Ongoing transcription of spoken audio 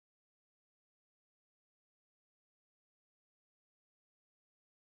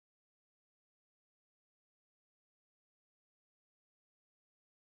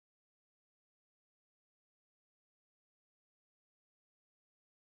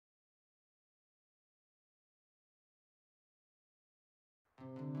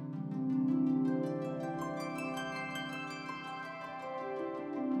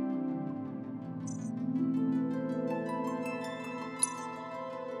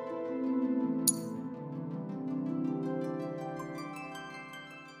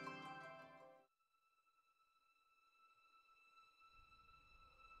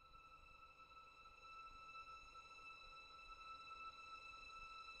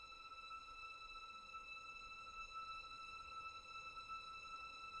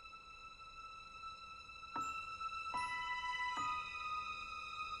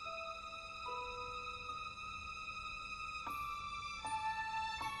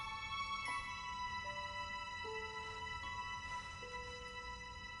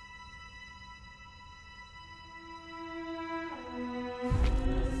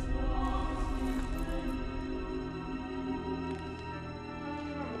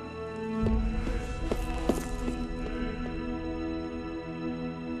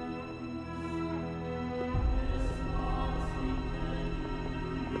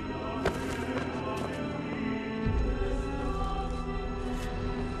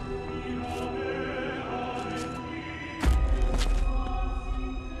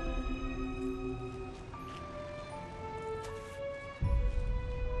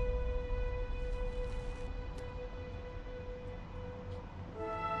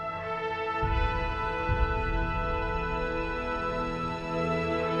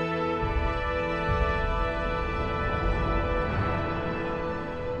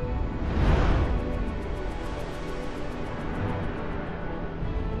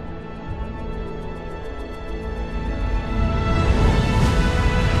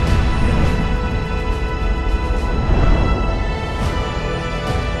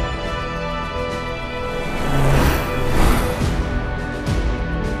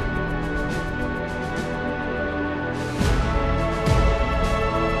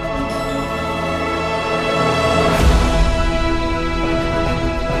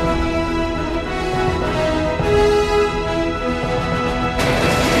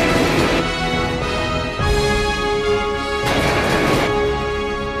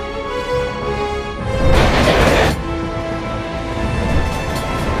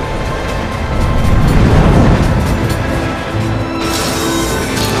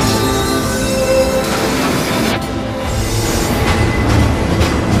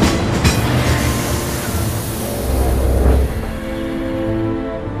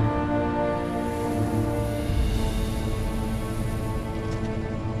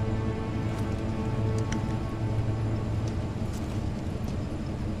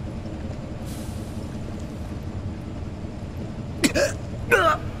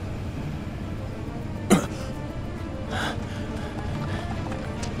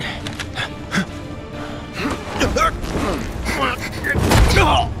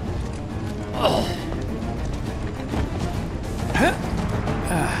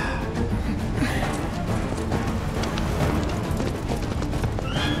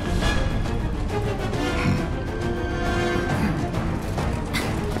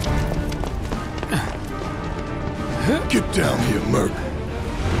Down here, Merc.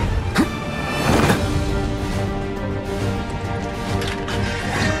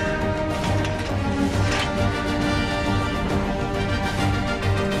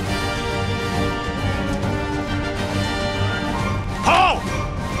 Halt!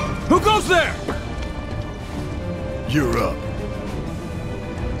 Who goes there? You're up.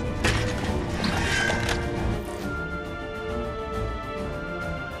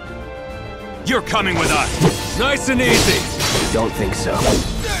 You're coming with us. Nice and easy. Don't think so.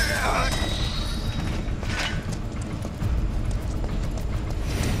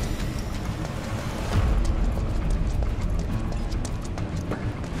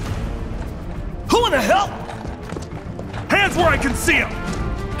 Who in the hell? Hands where I can see them.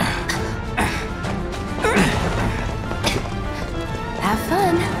 Have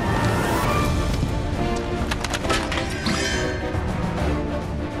fun.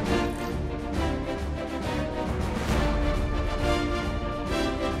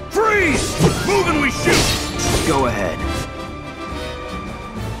 Freeze! Move and we shoot! Go ahead.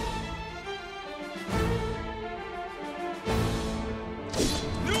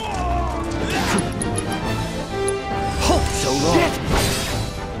 Oh, So long.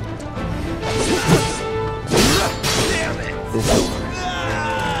 Damn it! This is over.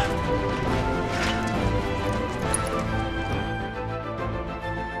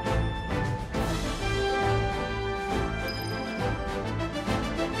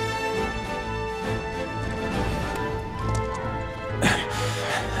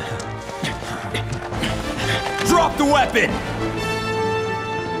 Drop the weapon!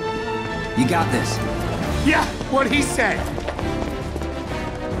 You got this. Yeah, what he said.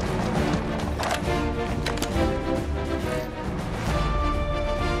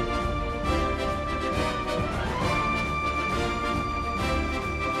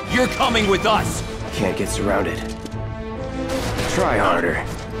 You're coming with us! Can't get surrounded. Try harder.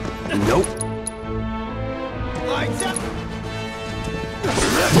 Nope. Lights up!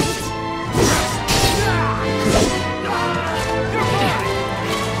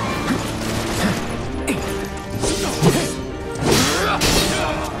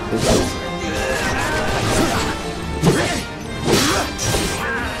 It's over.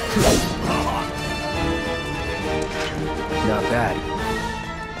 Not bad.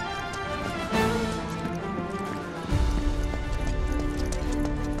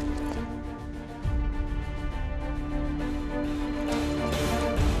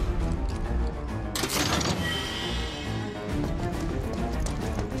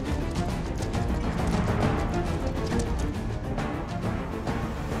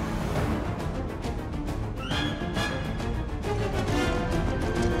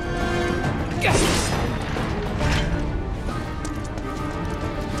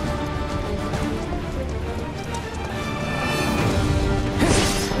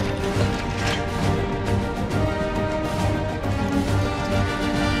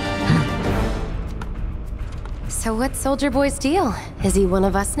 So what's Soldier Boy's deal? Is he one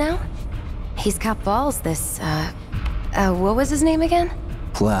of us now? He's got balls, this, what was his name again?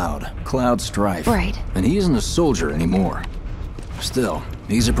 Cloud Strife. Right. And he isn't a soldier anymore. Still,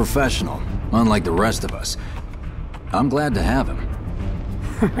 he's a professional, unlike the rest of us. I'm glad to have him.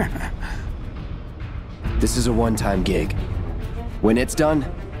 This is a one-time gig. When it's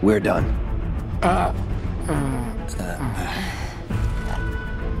done, we're done.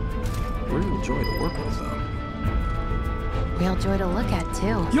 Real joy to work with, though. Real joy to look at,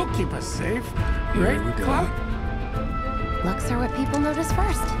 too. You'll keep us safe, Here right, we go. Cloud? Looks are what people notice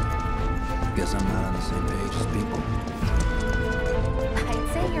first. Guess I'm not on the same page as people. I'd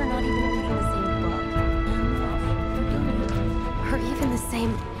say you're not even reading the same book. Or even the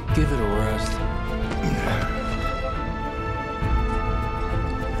same... Give it a rest.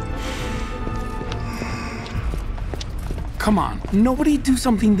 Come on, nobody do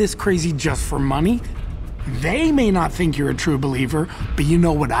something this crazy just for money. They may not think you're a true believer, but you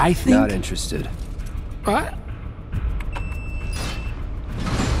know what I think? Not interested. What?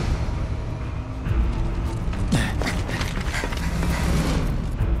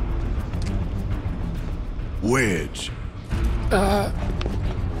 Wedge.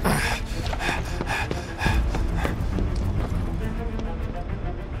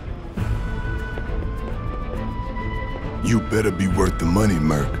 You better be worth the money,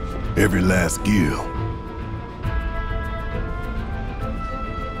 Merc. Every last gill.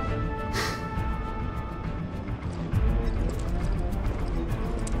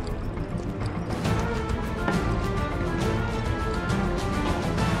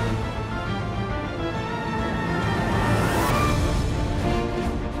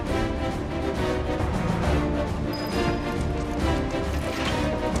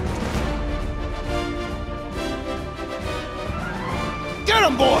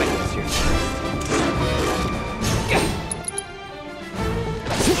 boy!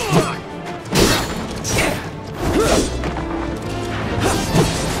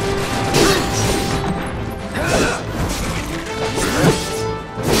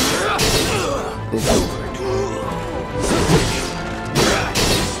 It's over.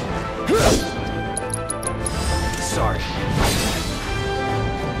 Sorry.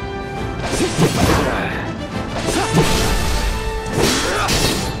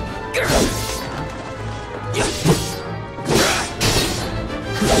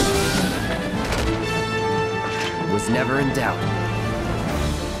 Was never in doubt.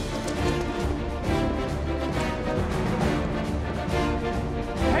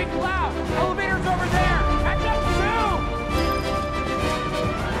 Hey, Cloud! Elevator's over there! Catch up soon!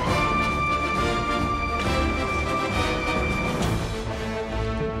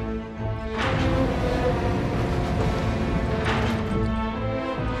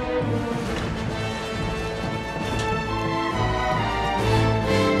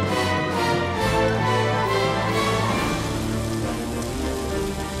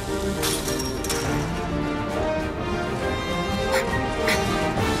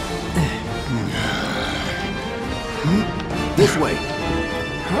 This way.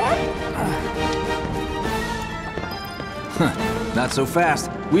 Not so fast.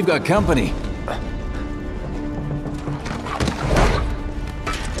 We've got company.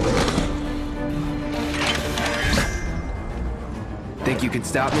 Think you could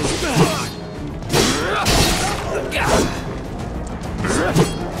stop me?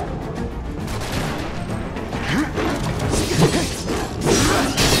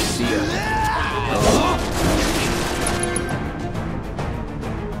 See ya.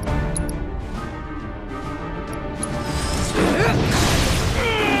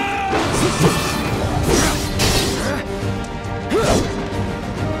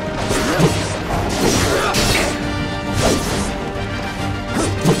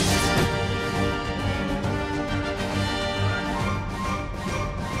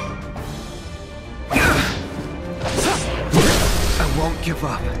 I won't give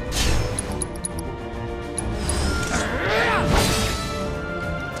up.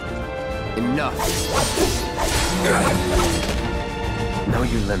 Enough. Know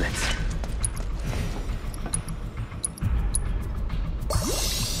your limits.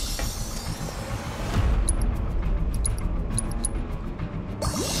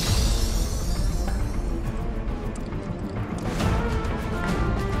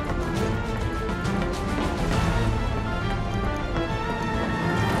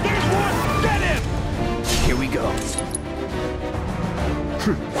 Here we go.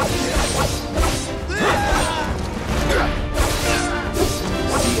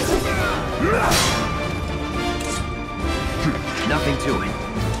 Nothing to it.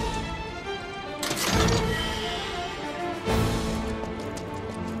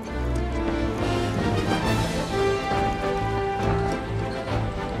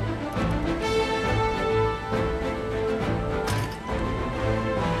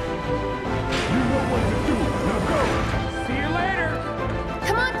 See you later!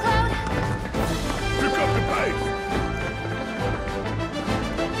 Come on, Cloud! Pick up the pace!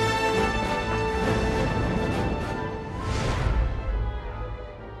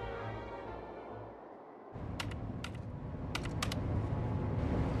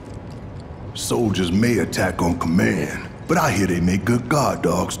 Soldiers may attack on command, but I hear they make good guard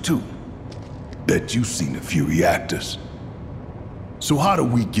dogs too. Bet you've seen a few reactors. So how do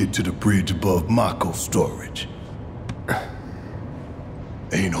we get to the bridge above Mako storage?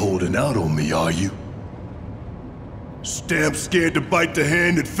 Ain't holding out on me, are you? Stamp scared to bite the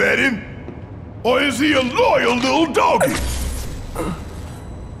hand that fed him? Or is he a loyal little doggy?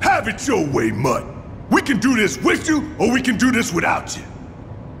 Have it your way, Mutt. We can do this with you, or we can do this without you.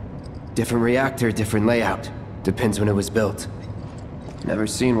 Different reactor, different layout. Depends when it was built. Never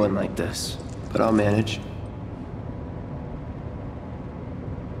seen one like this, but I'll manage.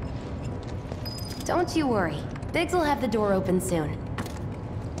 Don't you worry. Biggs will have the door open soon.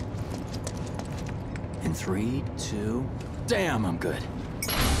 In 3, 2... Damn, I'm good.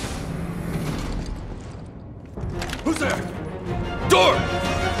 Who's there? Door!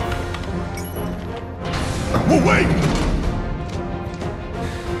 We'll wait!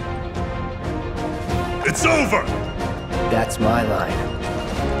 It's over! That's my line.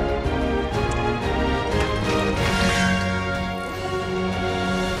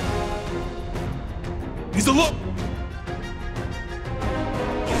 He's alone!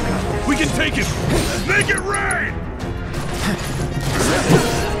 We can take it! Make it rain!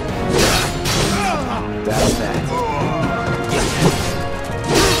 That's that.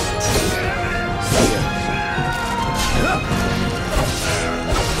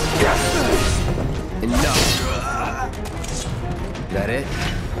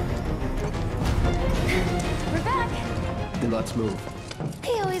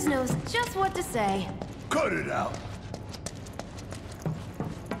 always knows just what to say. Cut it out.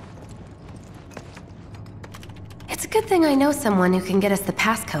 It's a good thing I know someone who can get us the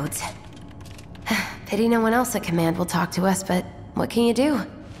passcodes. Pity no one else at command will talk to us, but what can you do?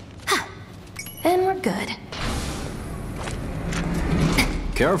 And we're good.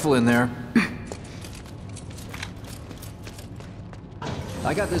 Careful in there.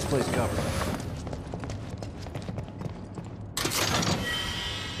 I got this place covered.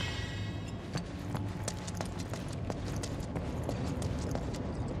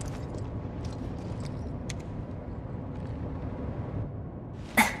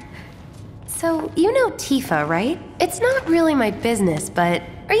 So, you know Tifa, right? It's not really my business, but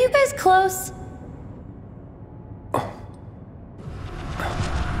are you guys close?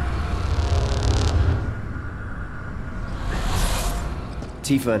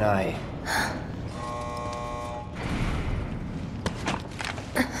 Tifa and I...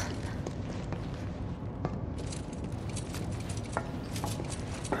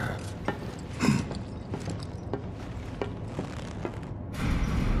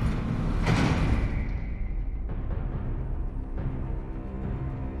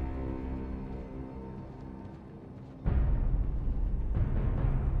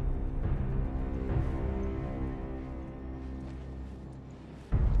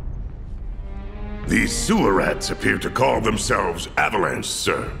 These sewer rats appear to call themselves Avalanche,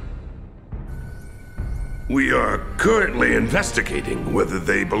 sir. We are currently investigating whether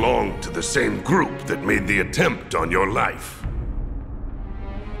they belong to the same group that made the attempt on your life.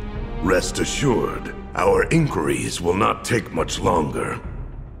 Rest assured, our inquiries will not take much longer.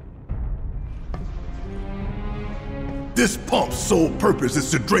 This pump's sole purpose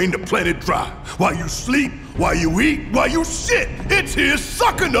is to drain the planet dry. While you sleep, while you eat, while you shit, it's here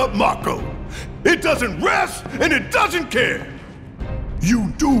sucking up Mako. It doesn't rest, and it doesn't care.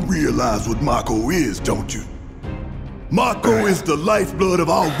 You do realize what Mako is, don't you? Mako is the lifeblood of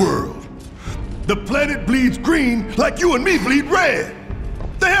our world. The planet bleeds green like you and me bleed red.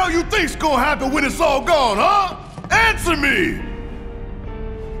 The hell you think's gonna happen when it's all gone, huh? Answer me!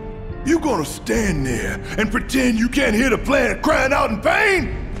 You gonna stand there and pretend you can't hear the planet crying out in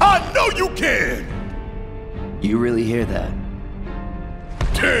pain? I know you can! You really hear that?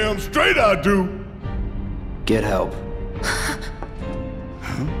 Damn straight I do! Get help.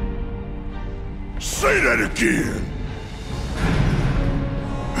 Say that again!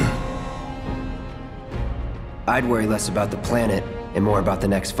 I'd worry less about the planet and more about the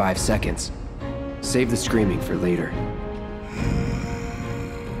next 5 seconds. Save the screaming for later.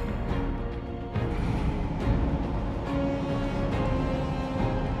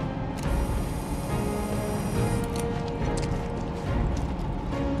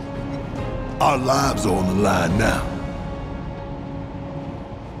 Our lives are on the line now.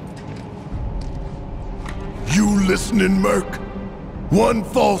 You listening, Merc? One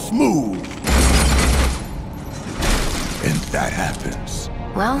false move, and that happens.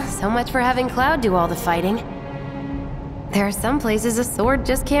 Well, so much for having Cloud do all the fighting. There are some places a sword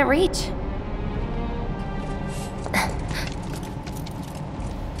just can't reach.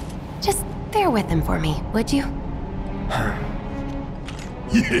 Just bear with him for me, would you?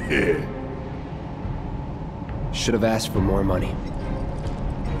 Yeah. Should have asked for more money.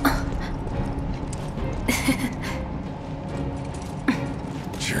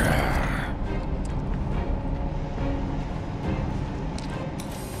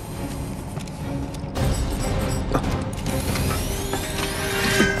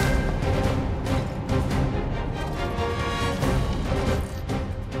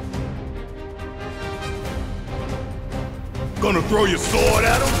 Gonna throw your sword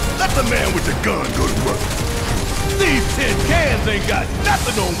at him? Let the man with the gun go to work. These tin cans ain't got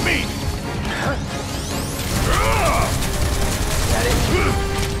nothing on me.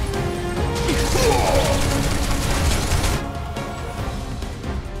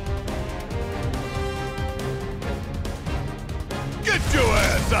 Get your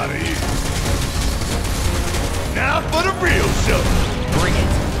ass out of here. Now for the real show. Bring it.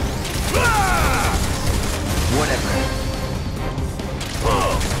 Ah! Whatever.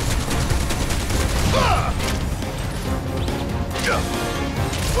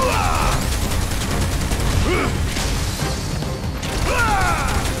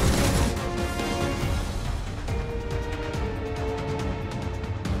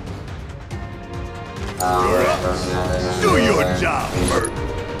 Do your job, Bert.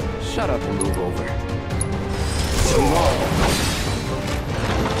 Shut up and move over.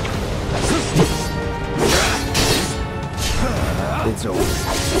 It's over.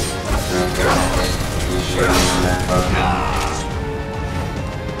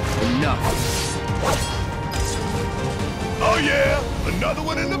 Enough. Oh yeah, another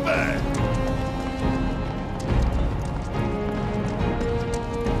one in the bag.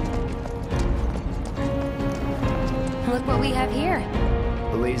 Look what we have here.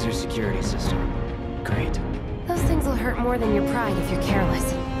 The laser security system. Great. Those things will hurt more than your pride if you're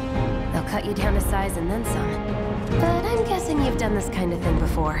careless. They'll cut you down to size and then some. But I'm guessing you've done this kind of thing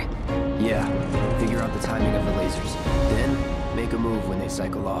before. Yeah, figure out the timing of the lasers. Then, make a move when they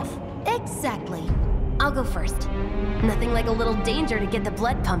cycle off. Exactly. I'll go first. Nothing like a little danger to get the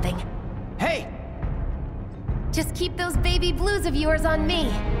blood pumping. Hey! Just keep those baby blues of yours on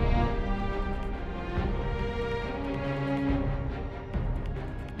me.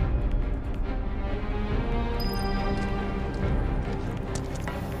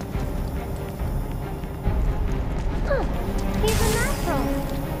 He's a natural.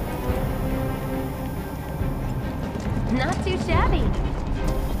 Not too shabby.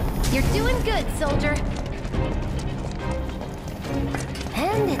 You're doing good, soldier.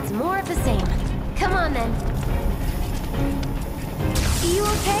 And it's more of the same. Come on, then. You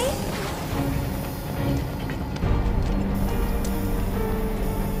okay?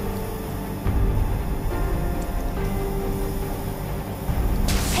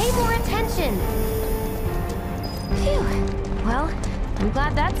 Pay more attention. Phew. Well, I'm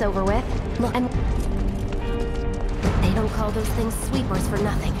glad that's over with. Look, they don't call those things sweepers for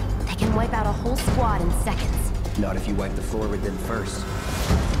nothing. They can wipe out a whole squad in seconds. Not if you wipe the floor with them first.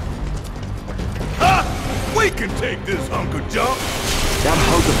 Ha! We can take this hunk of junk. That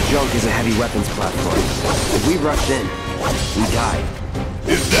hunk of junk is a heavy weapons platform. If we rush in, we die.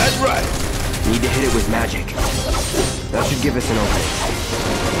 Is that right? Need to hit it with magic. That should give us an opening.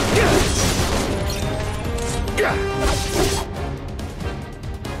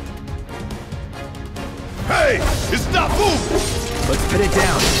 Hey! It's not moving! Let's pin it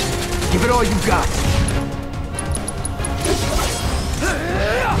down. Give it all you got.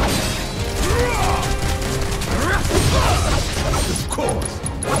 Of course.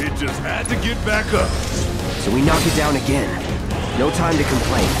 It just had to get back up. So we knock it down again. No time to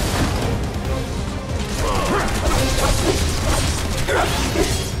complain.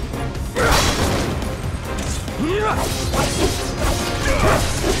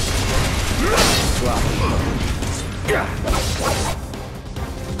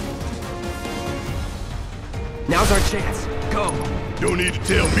 Now's our chance. Go. Don't need to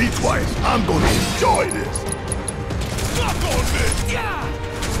tell me twice. I'm gonna enjoy this. Suck on this. Yeah.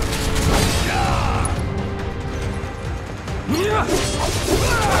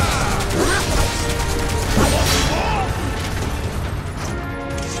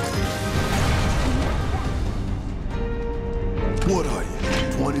 What are you,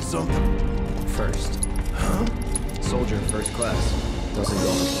 20-something? First. Huh? Soldier in first class. Doesn't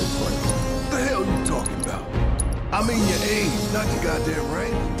go into the 20s. The hell you talking about? I mean your age, not your goddamn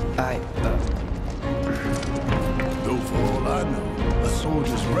rank. Though for all I know, a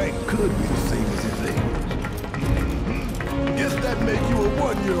soldier's rank could be the same as his age. Guess that make you a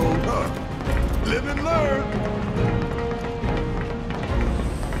 1-year-old, huh? Live and learn.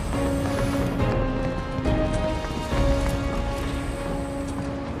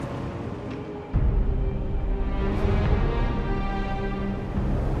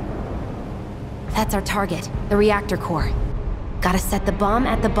 That's our target, the reactor core. Gotta set the bomb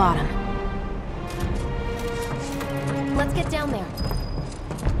at the bottom. Let's get down there.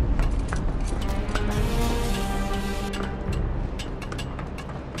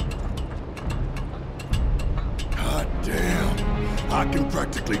 God damn. I can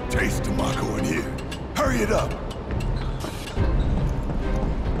practically taste tobacco in here. Hurry it up.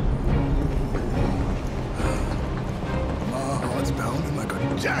 My heart's pounding like a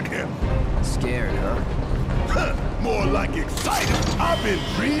jackhammer. Scared, huh? More like excited. I've been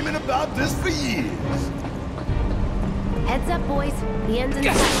dreaming about this for years. Heads up, boys. The end's in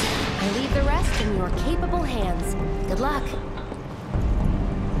sight. I leave the rest in your capable hands. Good luck.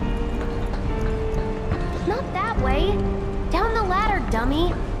 Not that way. Down the ladder,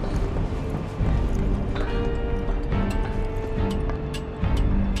 dummy.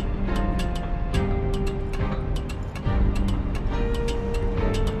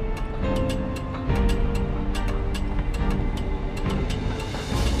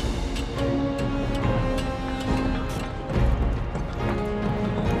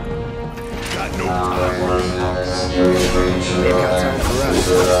 Ain't got time for us.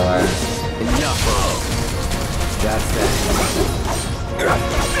 Enough. That's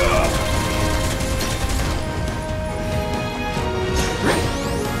that.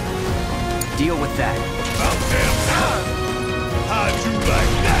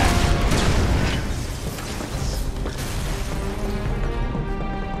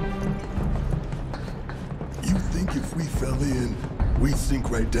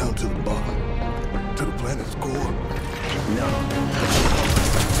 right down to the bottom? To the planet's core? No.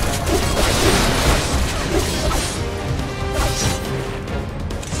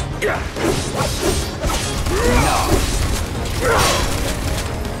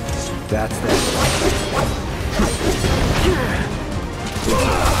 That's that.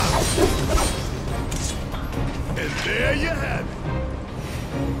 And there you have it.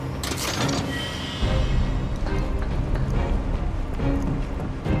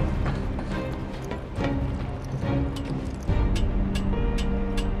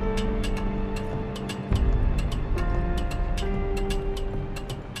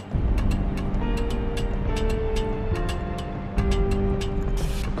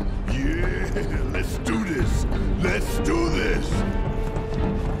 Let's do this! Let's do this!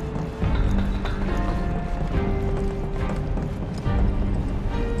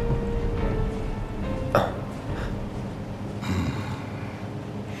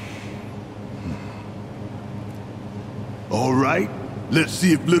 All right, let's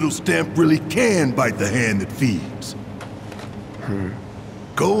see if Little Stamp really can bite the hand that feeds.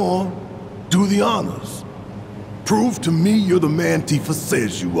 Go on, do the honors. Prove to me you're the man Tifa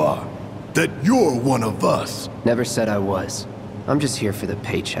says you are. That you're one of us. Never said I was. I'm just here for the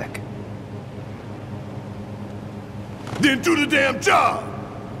paycheck. Then do the damn job!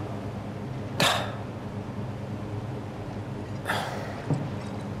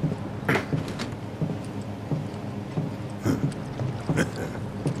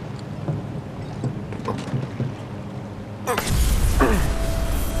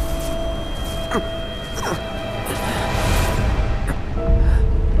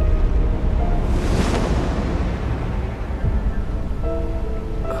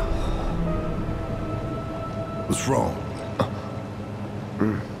 What's wrong?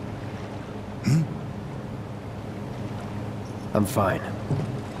 I'm fine.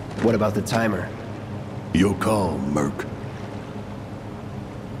 What about the timer? Your call, Merc.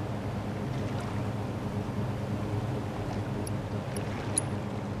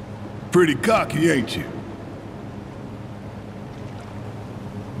 Pretty cocky, ain't you?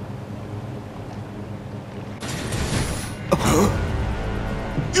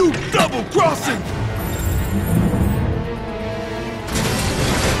 You double-crossing!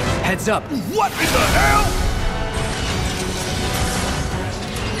 Heads up! What in the hell?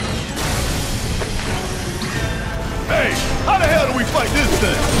 Hey, how the hell do we fight this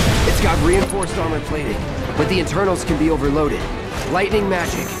thing? It's got reinforced armor plating, but the internals can be overloaded. Lightning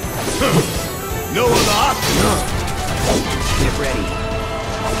magic. No other option. Get ready.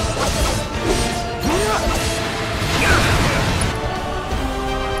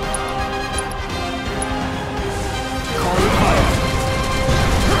 Calling fire.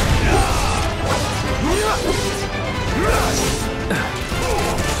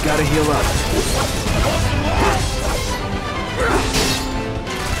 Gotta heal up.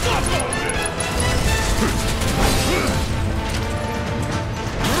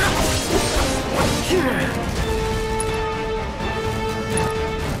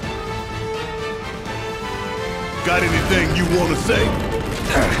 Got anything you want to say?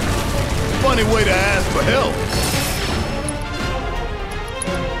 Funny way to ask for help.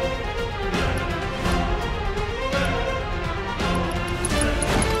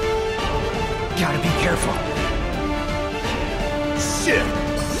 Gotta be careful. Shit!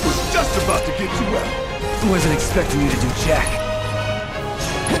 Was just about to get you out. Wasn't expecting you to do jack.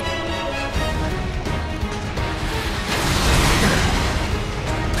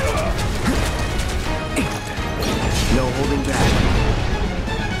 No holding back.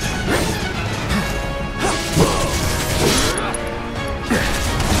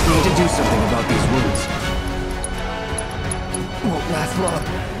 Need to do something about these wounds. Won't last long.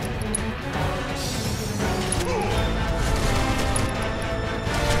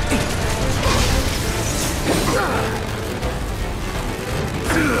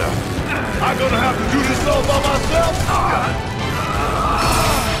 I'm gonna have to do this all by myself?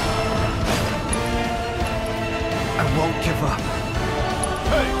 I won't give up.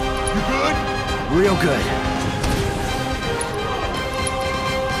 Hey, you good? Real good.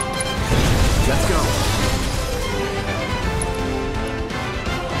 Let's go.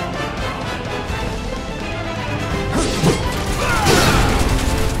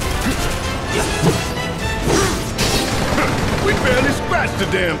 We barely scratched the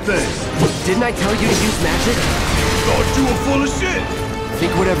damn thing. Didn't I tell you to use magic? Thought you were full of shit.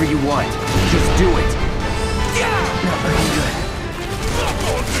 Think whatever you want. Just do it. Not looking good.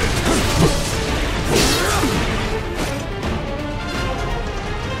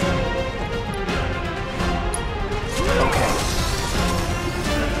 Okay.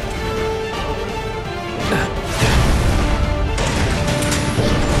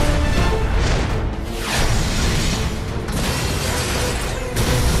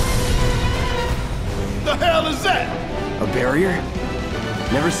 barrier?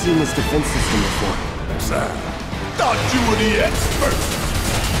 Never seen this defense system before. Thought you were the expert.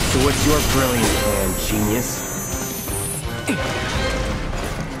 So what's your brilliant plan, genius?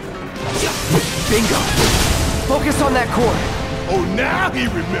 Bingo! Focus on that core! Oh, now he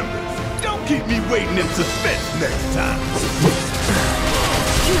remembers. Don't keep me waiting in suspense next time.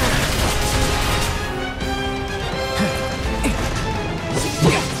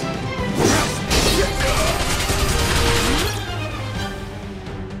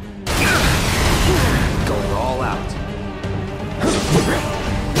 Going all out.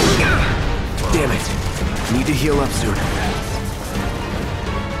 Damn it. Need to heal up soon.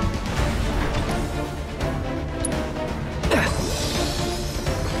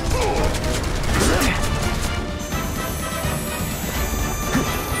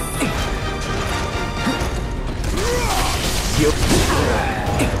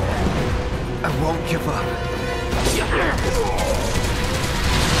 I won't give up.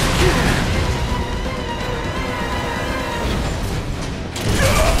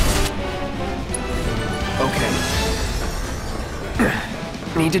 Okay.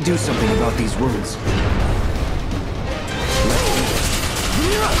 Need to do something about these wounds.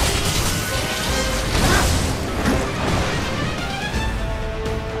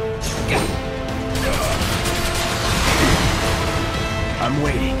 I'm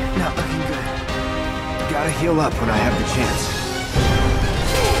waiting. Not looking good. Gotta heal up when I have the chance.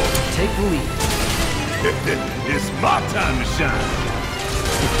 Take the lead. It's my time to shine.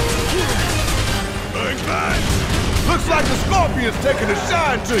 Bang, bang. Looks like the Scorpion's taking a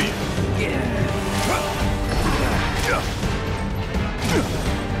shine to you.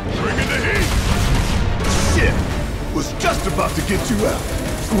 Bringing the heat. Shit. Was just about to get you out.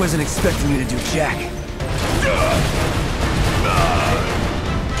 Wasn't expecting you to do jack.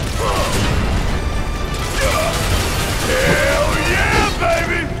 Hell yeah,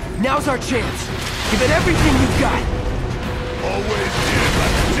 baby! Now's our chance. Give it everything you've got. Always did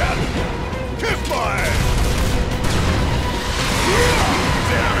like a challenge. Kiss my ass!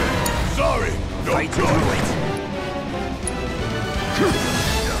 Damn it! Sorry, no Fight through choice. it.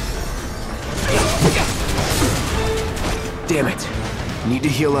 Damn it. Need to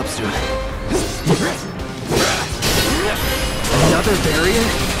heal up soon. Another barrier?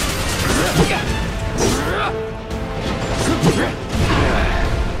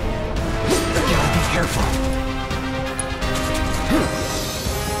 Gotta be careful.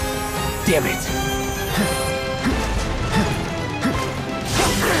 Damn it.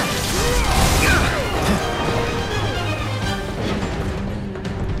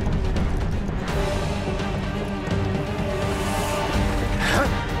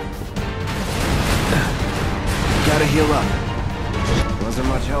 Gotta heal up. Wasn't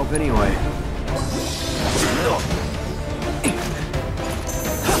much help anyway.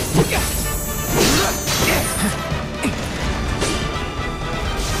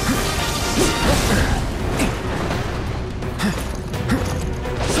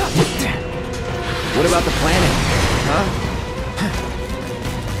 What about the planet? Huh?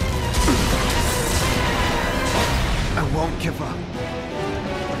 I won't give up.